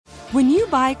When you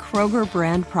buy Kroger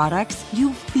brand products,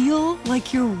 you feel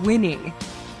like you're winning.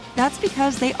 That's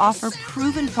because they offer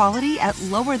proven quality at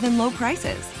lower than low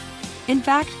prices. In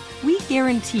fact, we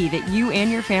guarantee that you and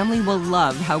your family will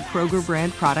love how Kroger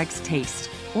brand products taste,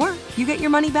 or you get your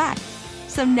money back.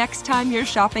 So next time you're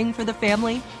shopping for the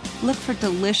family, look for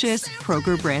delicious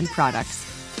Kroger brand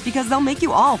products, because they'll make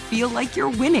you all feel like you're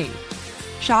winning.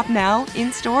 Shop now,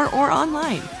 in-store, or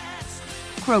online.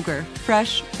 Kroger,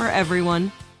 fresh for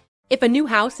everyone. If a new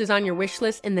house is on your wish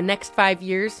list in the next 5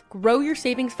 years, grow your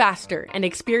savings faster and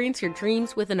experience your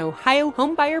dreams with an Ohio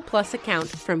Homebuyer Plus account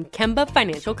from Kemba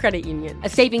Financial Credit Union. A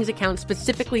savings account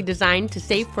specifically designed to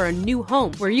save for a new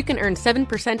home, where you can earn 7%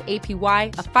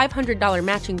 APY, a $500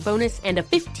 matching bonus, and a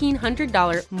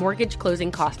 $1,500 mortgage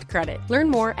closing cost credit. Learn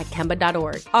more at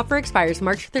Kemba.org. Offer expires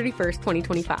March 31st,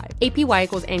 2025. APY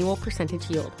equals annual percentage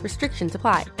yield. Restrictions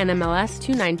apply. NMLS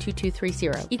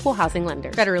 292230. Equal housing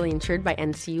lender. Federally insured by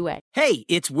NCUA. Hey,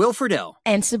 it's Will Friedle.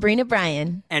 And Sabrina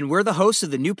Bryan. And we're the hosts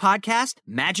of the new podcast,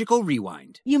 Magical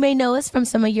Rewind. You may know us from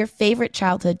some of your favorite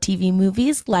childhood TV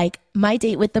movies like My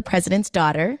Date with the President's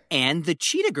Daughter and the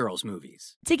Cheetah Girls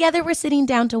movies. Together, we're sitting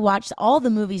down to watch all the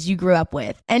movies you grew up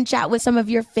with and chat with some of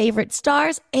your favorite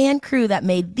stars and crew that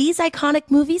made these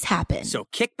iconic movies happen. So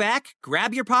kick back,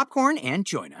 grab your popcorn, and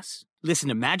join us. Listen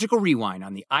to Magical Rewind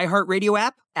on the iHeartRadio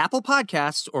app, Apple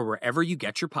Podcasts, or wherever you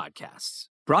get your podcasts.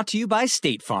 Brought to you by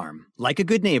State Farm. Like a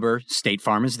good neighbor, State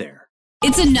Farm is there.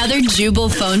 It's another Jubal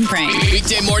phone prank.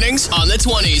 Weekday mornings on the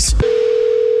 20s.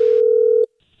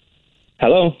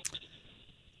 Hello.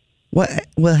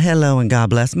 Well, hello and God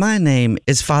bless. My name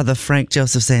is Father Frank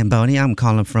Joseph Zamboni. I'm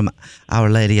calling from Our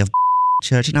Lady of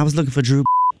Church, and I was looking for Drew.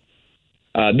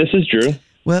 This is Drew.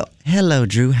 Well, hello,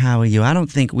 Drew. How are you? I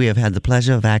don't think we have had the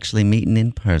pleasure of actually meeting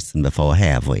in person before,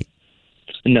 have we?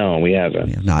 No, we haven't.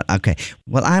 We have not. Okay.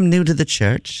 Well, I'm new to the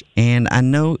church, and I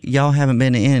know y'all haven't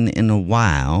been in a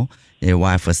while. Your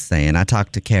wife was saying, I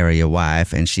talked to Carrie, your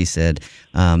wife, and she said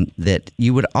that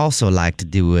you would also like to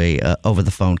do a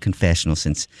over-the-phone confessional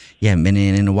since you haven't been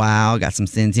in a while, got some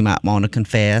sins you might want to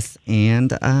confess,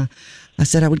 and I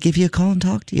said I would give you a call and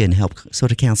talk to you and help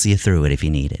sort of counsel you through it if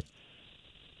you need it.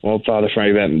 Well, Father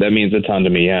Frank, that means a ton to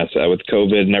me, yes. With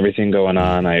COVID and everything going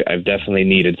on, I've definitely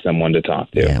needed someone to talk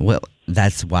to. Yeah, well,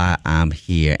 that's why I'm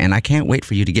here, and I can't wait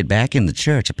for you to get back in the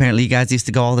church. Apparently, you guys used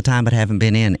to go all the time but haven't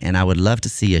been in, and I would love to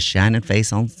see a shining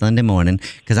face on Sunday morning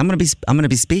because I'm gonna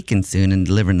be speaking soon and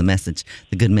delivering the message,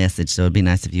 the good message. So it'd be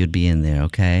nice if you'd be in there,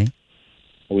 okay?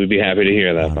 We'd be happy to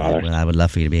hear that, all Father. Right, well, I would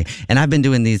love for you to be. And I've been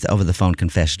doing these over-the-phone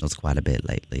confessionals quite a bit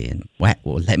lately, and well,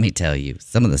 let me tell you,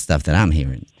 some of the stuff that I'm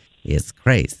hearing is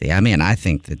crazy. I mean, I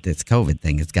think that this COVID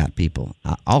thing has got people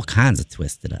all kinds of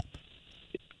twisted up.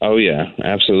 Oh, yeah,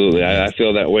 absolutely. I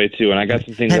feel that way, too, and I got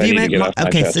some things I need to get off my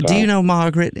chest. Okay, so do you know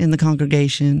Margaret in the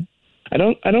congregation? I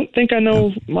don't think I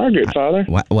know Margaret, Father.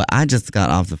 Well, I just got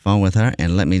off the phone with her,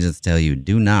 and let me just tell you,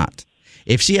 do not.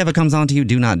 If she ever comes on to you,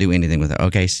 do not do anything with her,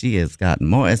 okay? She has got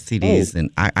more STDs than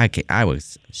I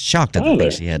was shocked at the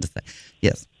things she had to say.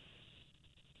 Yes.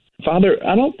 Father,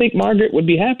 I don't think Margaret would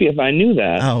be happy if I knew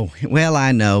that. Oh, well,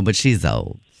 I know, but she's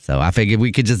old. So I figured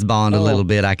we could just bond a little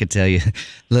bit. I could tell you a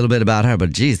little bit about her.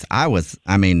 But, geez, I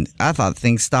thought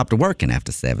things stopped working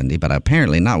after 70, but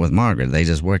apparently not with Margaret. They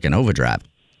just work in overdrive.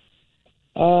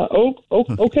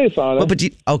 Okay, Father.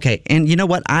 Well, okay, and you know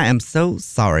what? I am so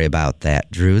sorry about that,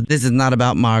 Drew. This is not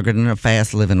about Margaret and her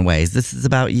fast-living ways. This is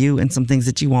about you and some things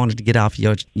that you wanted to get off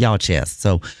your chest.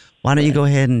 So why don't you go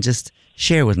ahead and just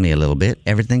share with me a little bit?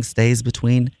 Everything stays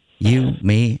between you,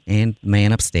 me, and the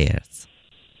man upstairs.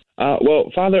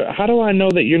 Well, Father, how do I know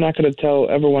that you're not going to tell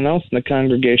everyone else in the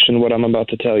congregation what I'm about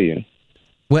to tell you?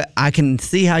 Well, I can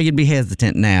see how you'd be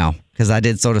hesitant now, because I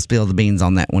did sort of spill the beans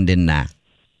on that one, didn't I?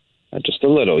 Just a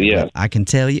little, yeah. I can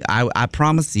tell you, I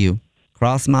promise you,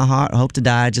 cross my heart, hope to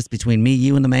die, just between me,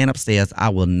 you, and the man upstairs, I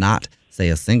will not say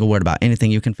a single word about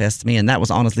anything you confessed to me, and that was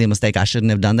honestly a mistake. I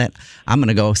shouldn't have done that. I'm going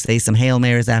to go say some Hail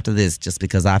Marys after this just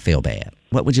because I feel bad.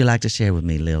 What would you like to share with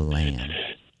me, little lamb?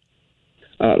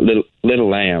 Little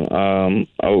lamb.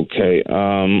 Okay.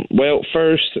 Well,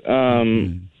 first,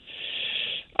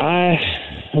 I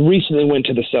recently went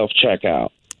to the self-checkout.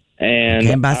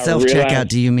 And by self-checkout,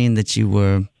 do you mean that you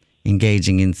were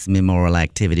engaging in some immoral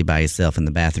activity by yourself in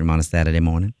the bathroom on a Saturday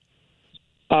morning?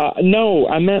 No,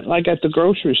 I meant like at the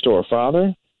grocery store,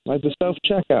 Father, like the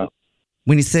self-checkout.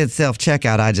 When you said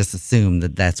self-checkout, I just assumed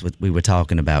that that's what we were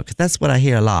talking about, because that's what I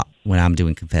hear a lot when I'm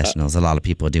doing confessionals. A lot of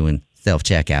people are doing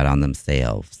self-checkout on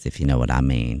themselves, if you know what I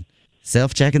mean.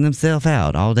 Self-checking themselves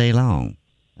out all day long.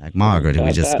 Like Margaret, who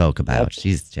we just spoke about.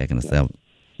 She's checking herself.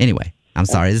 Anyway, I'm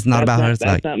sorry. This is not about her.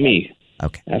 That's not me.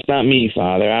 Okay. That's not me,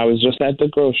 Father. I was just at the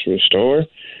grocery store,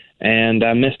 and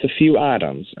I missed a few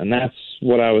items, and that's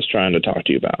what I was trying to talk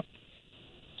to you about.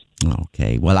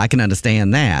 Okay. Well, I can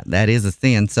understand that. That is a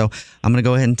sin. So I'm going to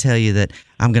go ahead and tell you that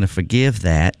I'm going to forgive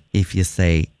that if you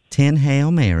say 10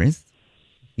 Hail Marys.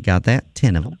 You got that?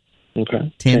 10 of them.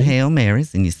 Okay. 10 Hail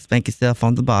Marys, and you spank yourself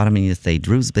on the bottom, and you say,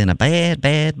 Drew's been a bad,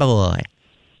 bad boy.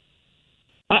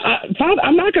 Father,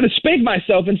 I'm not going to spank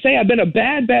myself and say I've been a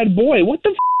bad, bad boy. What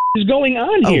the is going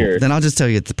on here? Then I'll just tell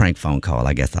you it's a prank phone call.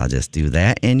 I guess I'll just do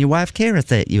that. And your wife, Kara,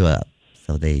 set you up.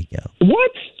 So there you go.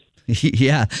 What?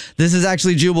 Yeah. This is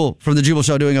actually Jubal from The Jubal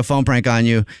Show doing a phone prank on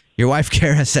you. Your wife,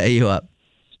 Kara, set you up.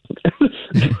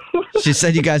 She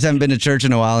said you guys haven't been to church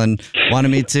in a while and wanted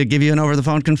me to give you an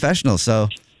over-the-phone confessional. So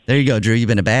there you go, Drew. You've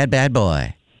been a bad, bad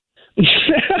boy.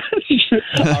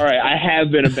 All right. I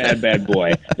have been a bad, bad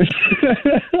boy.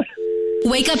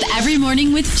 Wake up every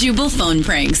morning with Jubal phone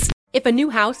pranks. If a new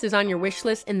house is on your wish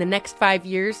list in the next 5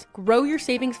 years, grow your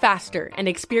savings faster and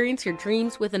experience your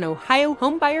dreams with an Ohio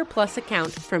Homebuyer Plus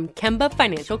account from Kemba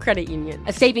Financial Credit Union.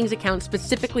 A savings account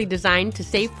specifically designed to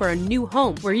save for a new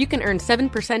home where you can earn 7%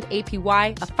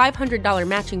 APY, a $500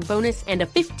 matching bonus, and a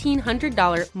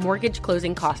 $1,500 mortgage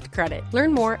closing cost credit.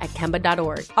 Learn more at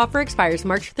Kemba.org. Offer expires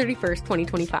March 31st,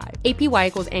 2025. APY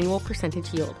equals annual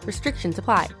percentage yield. Restrictions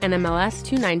apply. NMLS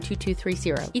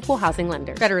 292230. Equal housing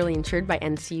lender. Federally insured by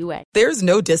NCUA. There's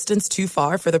no distance too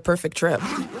far for the perfect trip.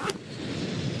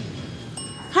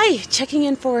 Hi, checking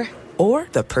in for... Or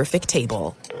the perfect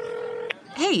table.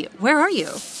 Hey, where are you?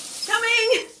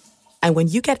 Coming! And when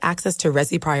you get access to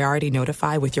Resi Priority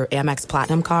Notify with your Amex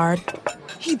Platinum card...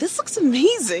 Hey, this looks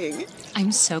amazing.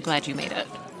 I'm so glad you made it.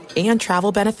 And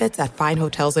travel benefits at fine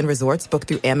hotels and resorts booked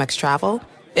through Amex Travel,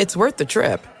 it's worth the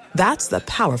trip. That's the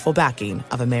powerful backing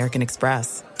of American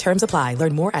Express. Terms apply.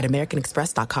 Learn more at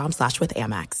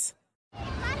americanexpress.com/withAmex.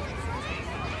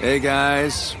 Hey,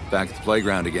 guys. Back at the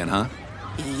playground again, huh?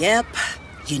 Yep.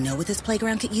 You know what this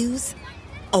playground could use?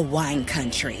 A wine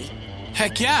country.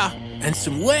 Heck yeah. And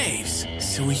some waves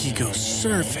so we could go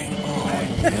surfing. Oh,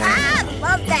 yeah.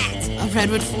 Love that. A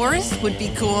redwood forest would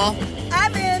be cool.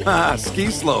 I'm in.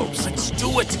 Ski slopes. Let's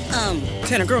do it.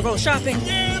 Can a girl go shopping?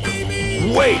 Yeah,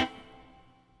 baby. Wait.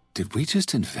 Did we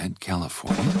just invent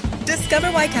California?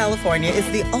 Discover why California is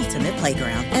the ultimate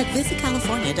playground at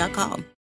visitcalifornia.com.